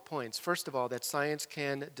these 4 points. First of all, that science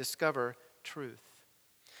can discover truth.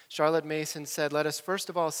 Charlotte Mason said, let us first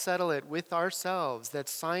of all settle it with ourselves that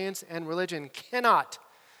science and religion cannot,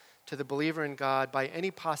 to the believer in God, by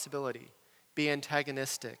any possibility, be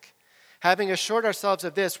antagonistic. Having assured ourselves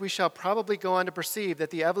of this, we shall probably go on to perceive that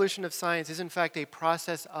the evolution of science is in fact a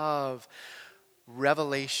process of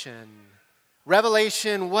revelation.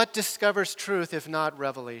 Revelation, what discovers truth if not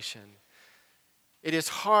revelation? It is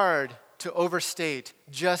hard to overstate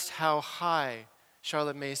just how high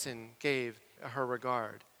Charlotte Mason gave her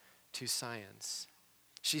regard to science.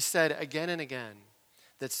 She said again and again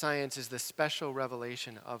that science is the special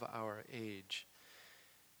revelation of our age.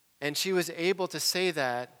 And she was able to say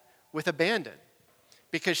that with abandon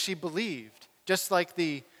because she believed, just like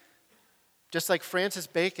Francis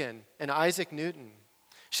Bacon and Isaac Newton,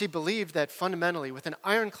 she believed that fundamentally, with an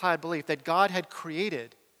ironclad belief, that God had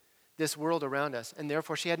created this world around us, and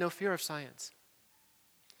therefore she had no fear of science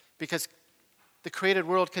because the created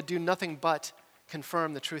world could do nothing but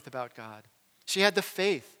confirm the truth about God. She had the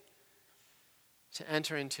faith to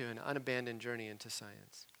enter into an unabandoned journey into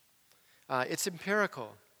science. It's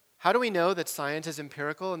empirical. How do we know that science is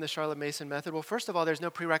empirical in the Charlotte Mason method? Well, first of all, there's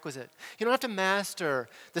no prerequisite. You don't have to master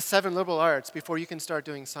the 7 liberal arts before you can start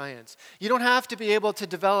doing science. You don't have to be able to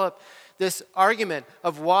develop this argument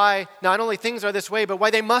of why not only things are this way, but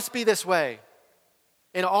why they must be this way.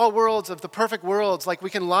 In all worlds of the perfect worlds, like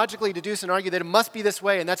we can logically deduce and argue that it must be this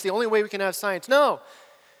way, and that's the only way we can have science. No,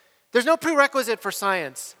 there's no prerequisite for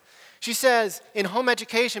science. She says in Home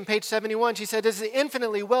Education, page 71, she said, it is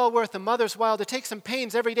infinitely well worth a mother's while to take some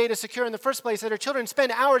pains every day to secure in the first place that her children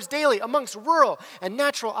spend hours daily amongst rural and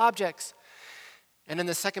natural objects. And in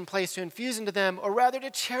the second place, to infuse into them, or rather to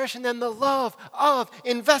cherish in them, the love of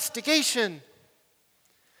investigation.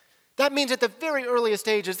 That means at the very earliest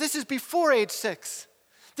ages, this is before age 6.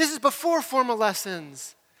 This is before formal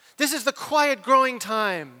lessons. This is the quiet growing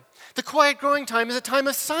time. The quiet growing time is a time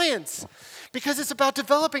of science. Because it's about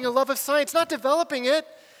developing a love of science, not developing it,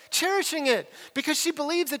 cherishing it. Because she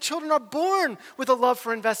believes that children are born with a love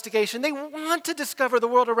for investigation. They want to discover the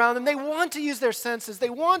world around them. They want to use their senses. They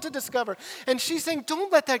want to discover. And she's saying,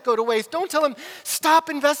 don't let that go to waste. Don't tell them, stop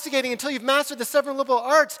investigating until you've mastered the 7 liberal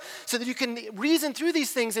arts so that you can reason through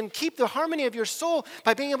these things and keep the harmony of your soul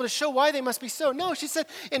by being able to show why they must be so. No, she said,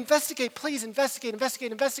 investigate, please, investigate,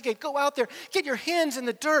 investigate, investigate. Go out there, get your hands in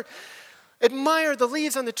the dirt. Admire the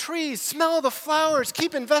leaves on the trees. Smell the flowers.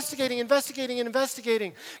 Keep investigating, investigating, and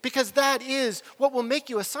investigating. Because that is what will make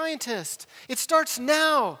you a scientist. It starts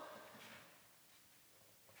now.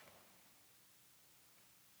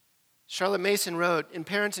 Charlotte Mason wrote, in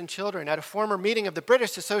Parents and Children, at a former meeting of the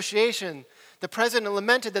British Association, the president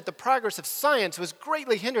lamented that the progress of science was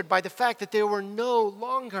greatly hindered by the fact that there were no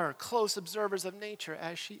longer close observers of nature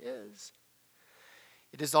as she is.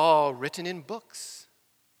 It is all written in books,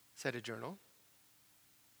 said a journal.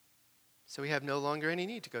 So we have no longer any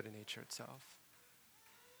need to go to nature itself.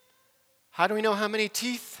 How do we know how many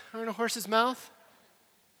teeth are in a horse's mouth?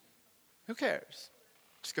 Who cares?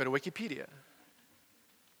 Just go to Wikipedia.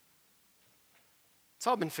 It's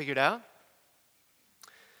all been figured out.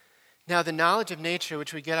 Now, the knowledge of nature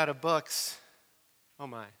which we get out of books, oh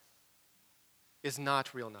my, is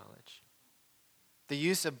not real knowledge. The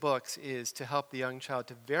use of books is to help the young child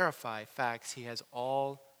to verify facts he has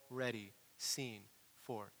already seen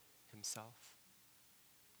for himself.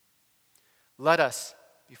 Let us,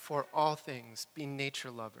 before all things, be nature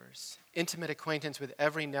lovers. Intimate acquaintance with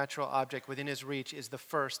every natural object within his reach is the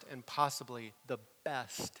first and possibly the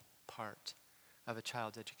best part of a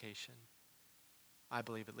child's education. I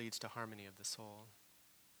believe it leads to harmony of the soul.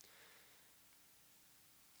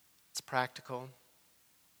 It's practical.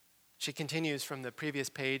 She continues from the previous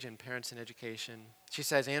page in Parents and Education. She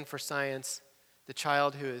says, and for science, the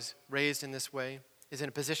child who is raised in this way is in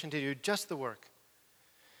a position to do just the work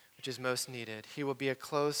which is most needed. He will be a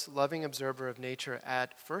close, loving observer of nature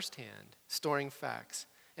at first hand, storing facts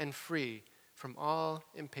and free from all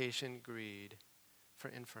impatient greed for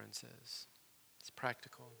inferences. It's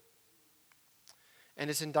practical. And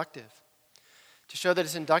it's inductive. To show that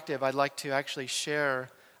it's inductive, I'd like to actually share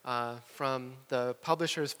from the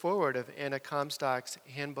publisher's foreword of Anna Comstock's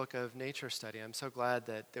Handbook of Nature Study. I'm so glad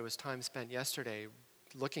that there was time spent yesterday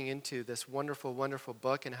looking into this wonderful, wonderful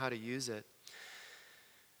book and how to use it.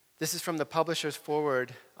 This is from the publisher's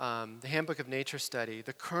foreword, the Handbook of Nature Study.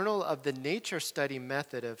 The kernel of the nature study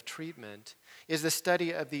method of treatment is the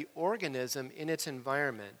study of the organism in its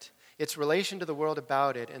environment, its relation to the world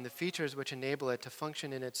about it, and the features which enable it to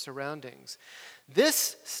function in its surroundings.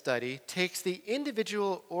 This study takes the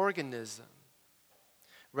individual organism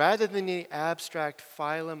rather than the abstract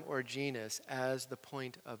phylum or genus as the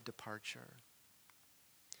point of departure.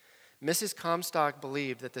 Mrs. Comstock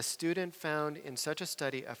believed that the student found in such a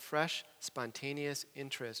study a fresh, spontaneous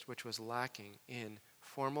interest which was lacking in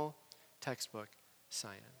formal textbook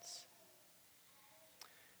science.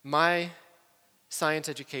 My science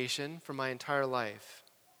education for my entire life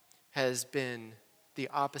has been the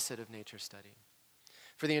opposite of nature study.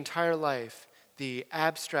 For the entire life, the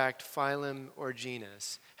abstract phylum or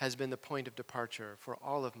genus has been the point of departure for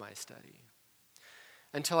all of my study,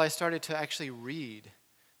 until I started to actually read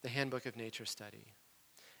the Handbook of Nature Study.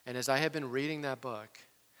 And as I have been reading that book,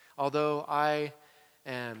 although I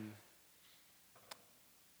am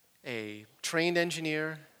a trained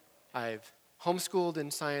engineer, I've homeschooled in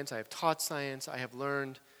science, I have taught science, I have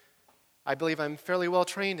learned, I believe I'm fairly well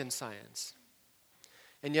trained in science.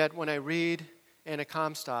 And yet when I read Anna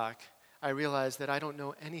Comstock, I realize that I don't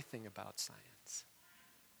know anything about science.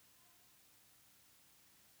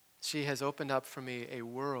 She has opened up for me a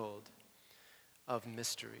world of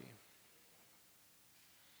mystery.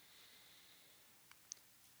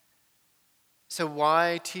 So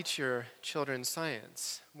why teach your children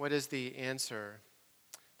science? What is the answer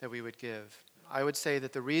that we would give? I would say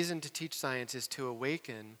that the reason to teach science is to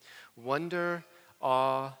awaken wonder,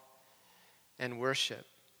 awe, and worship.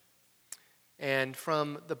 And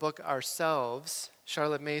from the book Ourselves,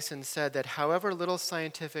 Charlotte Mason said that however little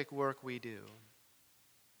scientific work we do,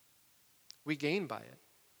 we gain by it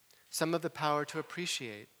some of the power to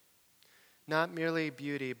appreciate not merely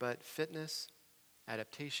beauty, but fitness,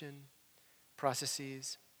 adaptation,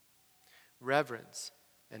 processes, reverence,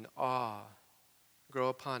 and awe grow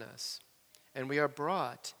upon us, and we are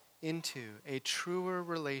brought into a truer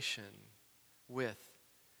relation with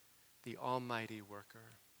the Almighty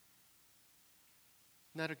Worker.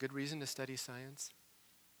 Isn't that a good reason to study science?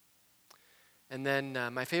 And then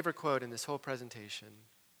my favorite quote in this whole presentation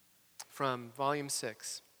from Volume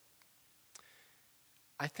 6.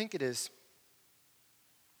 I think that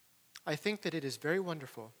it is very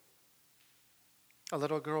wonderful. A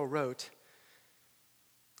little girl wrote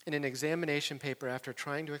in an examination paper after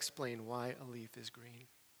trying to explain why a leaf is green.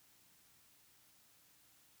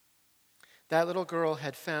 That little girl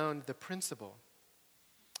had found the principle,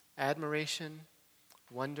 admiration,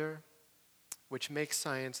 wonder, which makes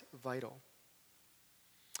science vital.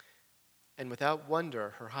 And without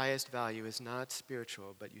wonder, her highest value is not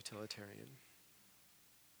spiritual, but utilitarian.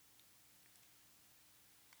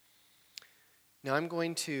 Now I'm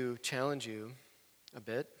going to challenge you a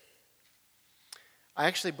bit. I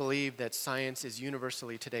actually believe that science is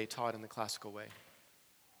universally today taught in the classical way.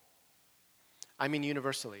 I mean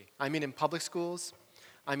universally. I mean in public schools,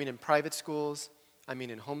 I mean in private schools, I mean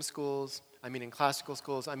in home schools, I mean in classical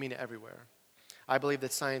schools, I mean everywhere. I believe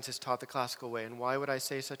that science is taught the classical way. And why would I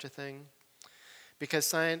say such a thing? Because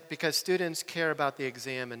students care about the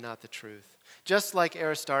exam and not the truth. Just like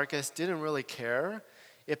Aristarchus didn't really care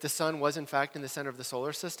if the sun was in fact in the center of the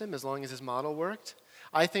solar system, as long as his model worked.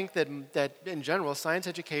 I think that in general, science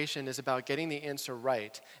education is about getting the answer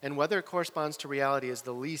right, and whether it corresponds to reality is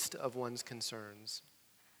the least of one's concerns.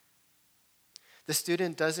 The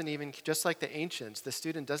student doesn't even, just like the ancients, the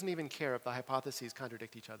student doesn't even care if the hypotheses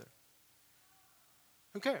contradict each other.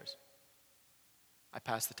 Who cares? I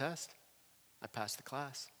passed the test. I passed the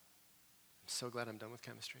class. I'm so glad I'm done with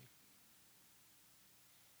chemistry.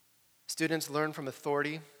 Students learn from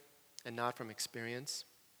authority and not from experience.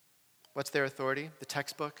 What's their authority? The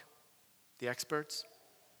textbook, the experts.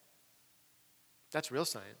 That's real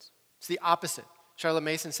science. It's the opposite. Charlotte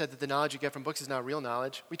Mason said that the knowledge you get from books is not real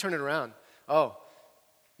knowledge. We turn it around. Oh,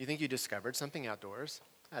 you think you discovered something outdoors?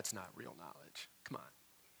 That's not real knowledge. Come on.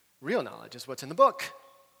 Real knowledge is what's in the book.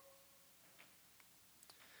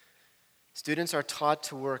 Students are taught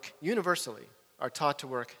to work universally, are taught to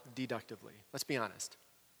work deductively. Let's be honest.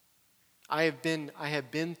 I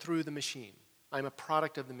have been through the machine. I'm a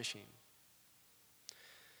product of the machine.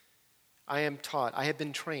 I have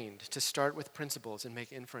been trained to start with principles and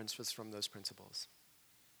make inferences from those principles.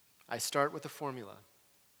 I start with a formula.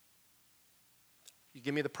 You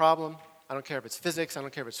give me the problem, I don't care if it's physics, I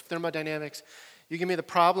don't care if it's thermodynamics. You give me the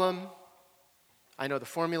problem, I know the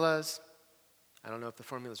formulas. I don't know if the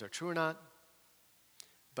formulas are true or not,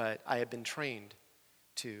 but I have been trained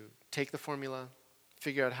to take the formula,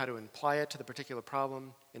 figure out how to apply it to the particular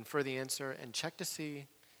problem, infer the answer, and check to see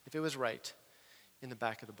if it was right in the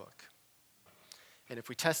back of the book. And if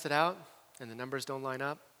we test it out and the numbers don't line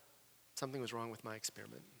up, something was wrong with my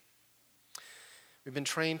experiment. We've been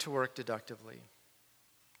trained to work deductively.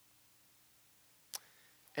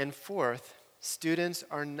 And fourth, students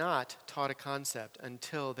are not taught a concept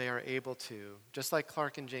until they are able to, just like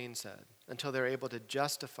Clark and Jane said, until they're able to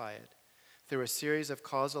justify it through a series of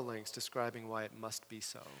causal links describing why it must be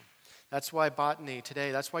so. That's why botany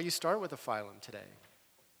today, that's why you start with a phylum today.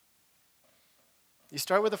 You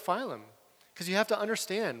start with a phylum because you have to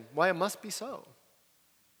understand why it must be so.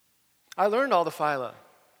 I learned all the phyla.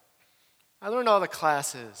 I learned all the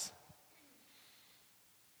classes.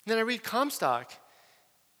 And then I read Comstock,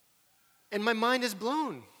 and my mind is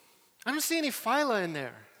blown. I don't see any phyla in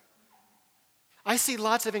there. I see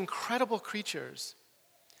lots of incredible creatures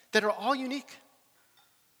that are all unique.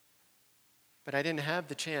 But I didn't have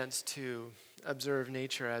the chance to observe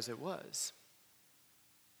nature as it was.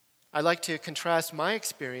 I like to contrast my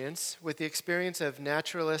experience with the experience of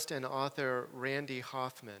naturalist and author Randy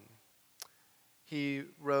Hoffman. He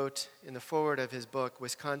wrote in the foreword of his book,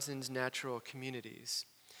 Wisconsin's Natural Communities.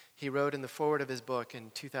 He wrote in the foreword of his book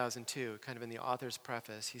in 2002, kind of in the author's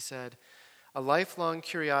preface, he said, "A lifelong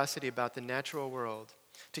curiosity about the natural world,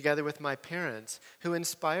 together with my parents, who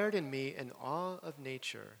inspired in me an awe of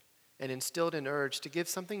nature and instilled an urge to give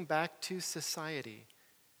something back to society,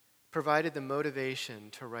 provided the motivation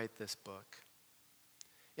to write this book.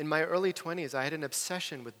 In my early 20s, I had an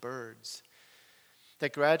obsession with birds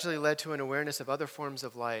that gradually led to an awareness of other forms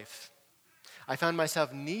of life. I found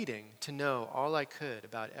myself needing to know all I could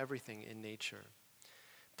about everything in nature.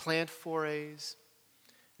 Plant forays,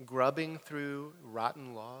 grubbing through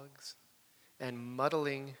rotten logs, and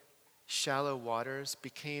muddling shallow waters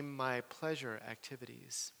became my pleasure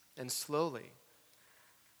activities. And slowly,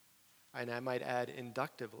 and I might add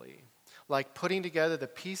inductively, like putting together the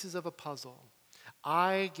pieces of a puzzle,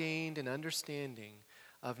 I gained an understanding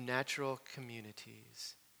of natural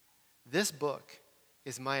communities. This book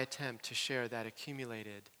is my attempt to share that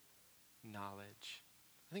accumulated knowledge."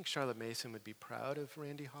 I think Charlotte Mason would be proud of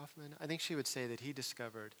Randy Hoffman. I think she would say that he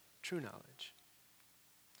discovered true knowledge.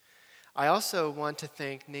 I also want to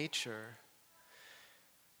thank nature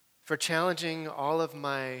for challenging all of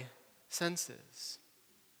my senses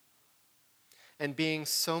and being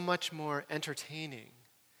so much more entertaining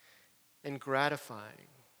and gratifying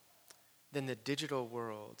than the digital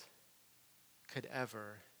world could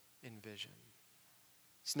ever envision.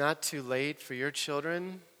 It's not too late for your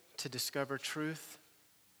children to discover truth,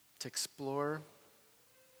 to explore,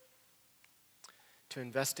 to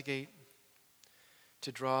investigate,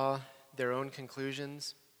 to draw their own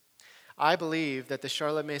conclusions. I believe that the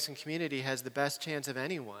Charlotte Mason community has the best chance of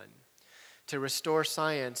anyone to restore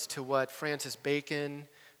science to what Francis Bacon,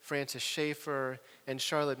 Francis Schaeffer, and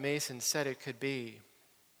Charlotte Mason said it could be.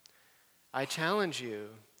 I challenge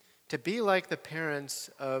you to be like the parents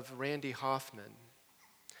of Randy Hoffman.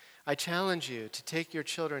 I challenge you to take your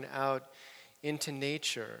children out into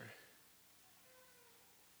nature.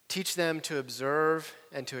 Teach them to observe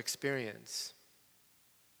and to experience.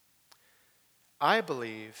 I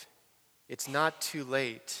believe it's not too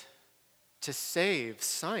late to save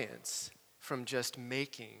science from just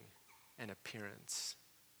making an appearance.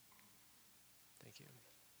 Thank you.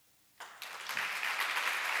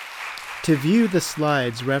 To view the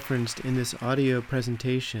slides referenced in this audio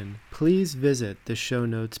presentation, please visit the show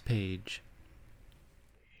notes page.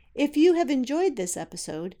 If you have enjoyed this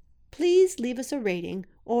episode, please leave us a rating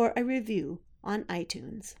or a review on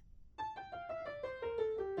iTunes.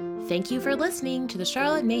 Thank you for listening to the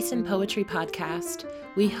Charlotte Mason Poetry Podcast.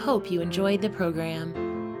 We hope you enjoyed the program.